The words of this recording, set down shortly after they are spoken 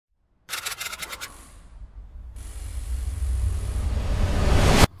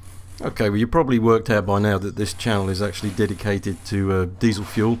Okay, well, you probably worked out by now that this channel is actually dedicated to diesel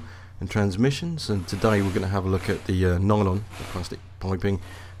fuel and transmissions, and today we're going to have a look at the nylon, the plastic piping,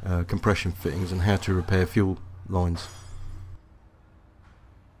 compression fittings, and how to repair fuel lines.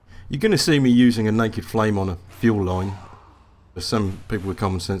 You're going to see me using a naked flame on a fuel line. Some people with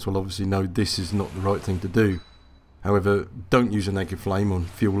common sense will obviously know this is not the right thing to do. However, don't use a naked flame on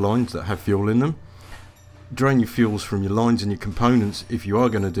fuel lines that have fuel in them. Drain your fuels from your lines and your components if you are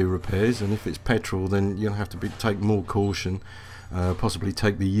going to do repairs, and if it's petrol then you'll have to take more caution, possibly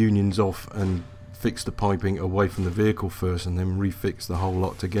take the unions off and fix the piping away from the vehicle first and then refix the whole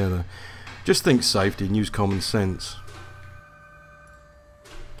lot together. Just think safety and use common sense.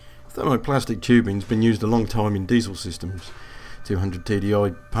 Thermoplastic tubing has been used a long time in diesel systems. 200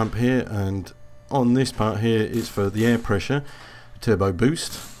 TDI pump here, and on this part here it's for the air pressure turbo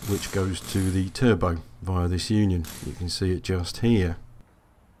boost, which goes to the turbo via this union. You can see it just here.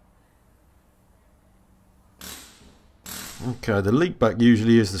 Okay, the leak back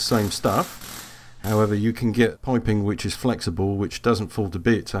usually is the same stuff. However, you can get piping which is flexible, which doesn't fall to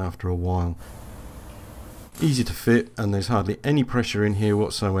bits after a while. Easy to fit, and there's hardly any pressure in here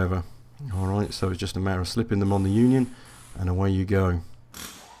whatsoever. Alright, so it's just a matter of slipping them on the union and away you go.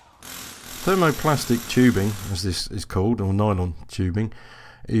 Thermoplastic tubing, as this is called, or nylon tubing,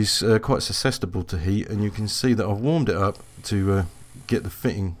 is quite susceptible to heat, and you can see that I've warmed it up to get the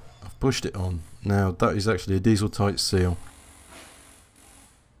fitting I've pushed it on. Now that is actually a diesel tight seal.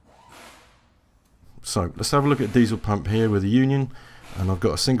 So let's have a look at diesel pump here with a union, and I've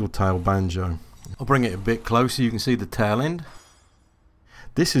got a single tail banjo. I'll bring it a bit closer, you can see the tail end.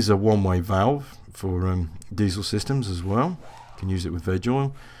 This is a one-way valve for diesel systems as well. You can use it with veg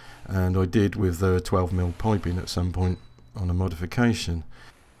oil, and I did with 12mm piping at some point on a modification.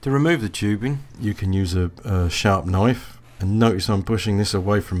 To remove the tubing you can use a sharp knife, and notice I'm pushing this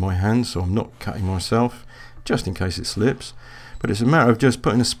away from my hand so I'm not cutting myself, just in case it slips. But it's a matter of just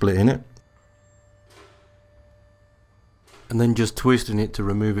putting a split in it and then just twisting it to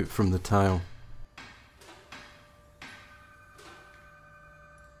remove it from the tail.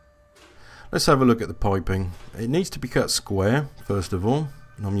 Let's have a look at the piping. It needs to be cut square first of all,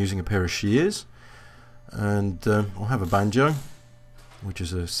 and I'm using a pair of shears, and I'll have a banjo, which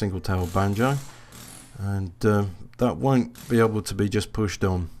is a single tail banjo, and that won't be able to be just pushed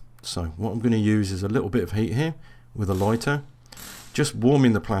on. So what I'm going to use is a little bit of heat here with a lighter, just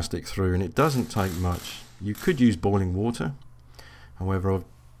warming the plastic through, and it doesn't take much. You could use boiling water, however I've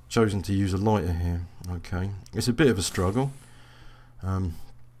chosen to use a lighter here. Okay, it's a bit of a struggle.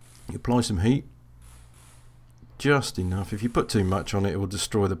 You apply some heat, just enough. If you put too much on it, it will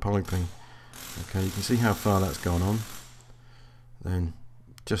destroy the piping. Okay, you can see how far that's gone on. Then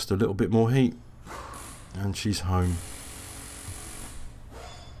just a little bit more heat, and she's home.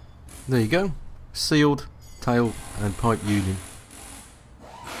 There you go, sealed tail and pipe union.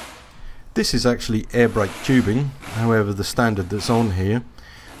 This is actually air brake tubing, however the standard that's on here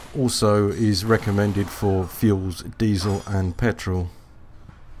also is recommended for fuels, diesel and petrol.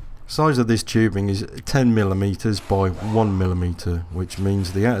 Size of this tubing is 10mm by 1mm, which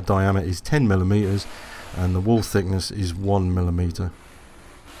means the outer diameter is 10mm and the wall thickness is 1mm.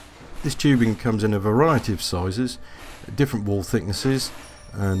 This tubing comes in a variety of sizes, different wall thicknesses,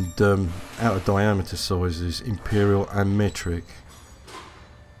 and outer diameter sizes, imperial and metric.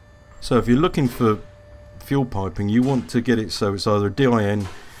 So if you're looking for fuel piping, you want to get it so it's either DIN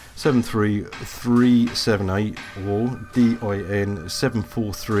 73378 or DIN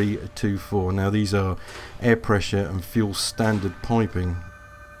 74324. Now these are air pressure and fuel standard piping.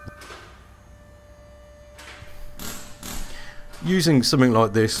 Using something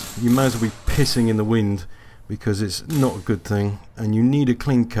like this, you may as well be pissing in the wind, because it's not a good thing, and you need a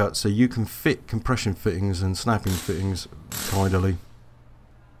clean cut so you can fit compression fittings and snapping fittings tidily.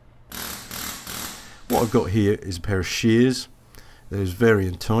 What I've got here is a pair of shears. There's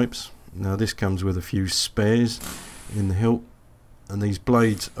varying types. Now this comes with a few spares in the hilt, and these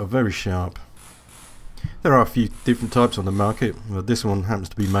blades are very sharp. There are a few different types on the market. Well, this one happens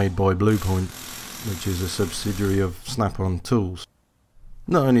to be made by Bluepoint, which is a subsidiary of Snap-on Tools.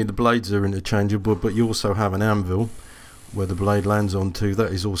 Not only the blades are interchangeable, but you also have an anvil where the blade lands onto.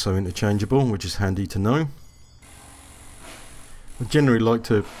 That is also interchangeable, which is handy to know. I generally like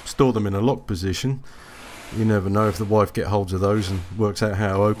to store them in a lock position. You never know, if the wife gets hold of those and works out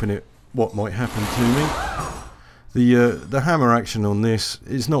how to open it, what might happen to me. The hammer action on this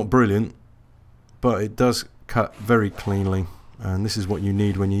is not brilliant, but it does cut very cleanly, and this is what you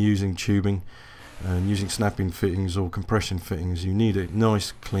need when you're using tubing and using snapping fittings or compression fittings. You need a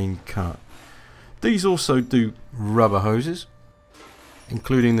nice clean cut. These also do rubber hoses.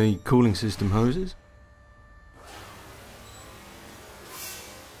 including the cooling system hoses.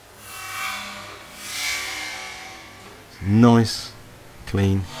 Nice,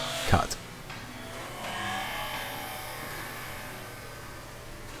 clean cut.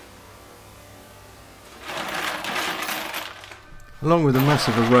 Along with a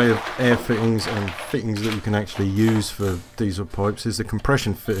massive array of air fittings and fittings that you can actually use for diesel pipes is the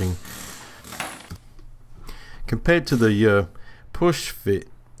compression fitting. Compared to the push fit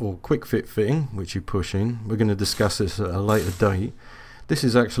or quick fit fitting, which you push in, we're going to discuss this at a later date. This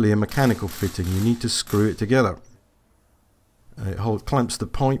is actually a mechanical fitting. You need to screw it together. It clamps the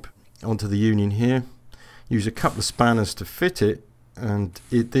pipe onto the union here. Use a couple of spanners to fit it, and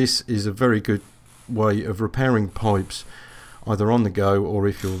this is a very good way of repairing pipes, either on the go or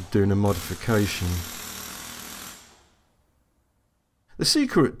if you're doing a modification. The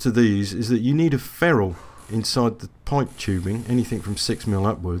secret to these is that you need a ferrule inside the pipe tubing, anything from 6mm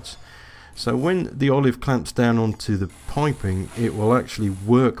upwards, so when the olive clamps down onto the piping it will actually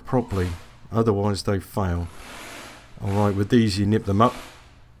work properly, otherwise they fail. Alright, with these you nip them up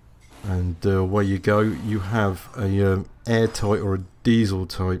and away you go. You have a airtight or a diesel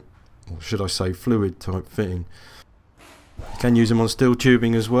type, or should I say fluid type fitting. You can use them on steel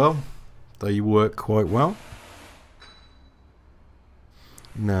tubing as well, they work quite well.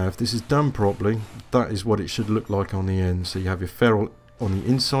 Now if this is done properly, that is what it should look like on the end. So you have your ferrule on the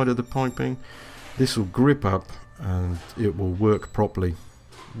inside of the piping, this will grip up and it will work properly.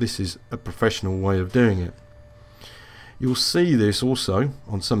 This is a professional way of doing it. You'll see this also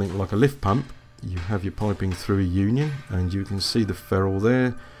on something like a lift pump. You have your piping through a union and you can see the ferrule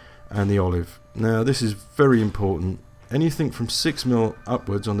there and the olive. Now this is very important. Anything from 6mm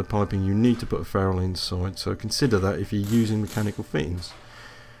upwards on the piping you need to put a ferrule inside, so consider that if you're using mechanical fittings.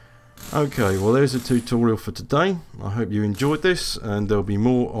 Okay, well there's a tutorial for today. I hope you enjoyed this and there'll be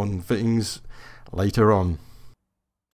more on fittings later on.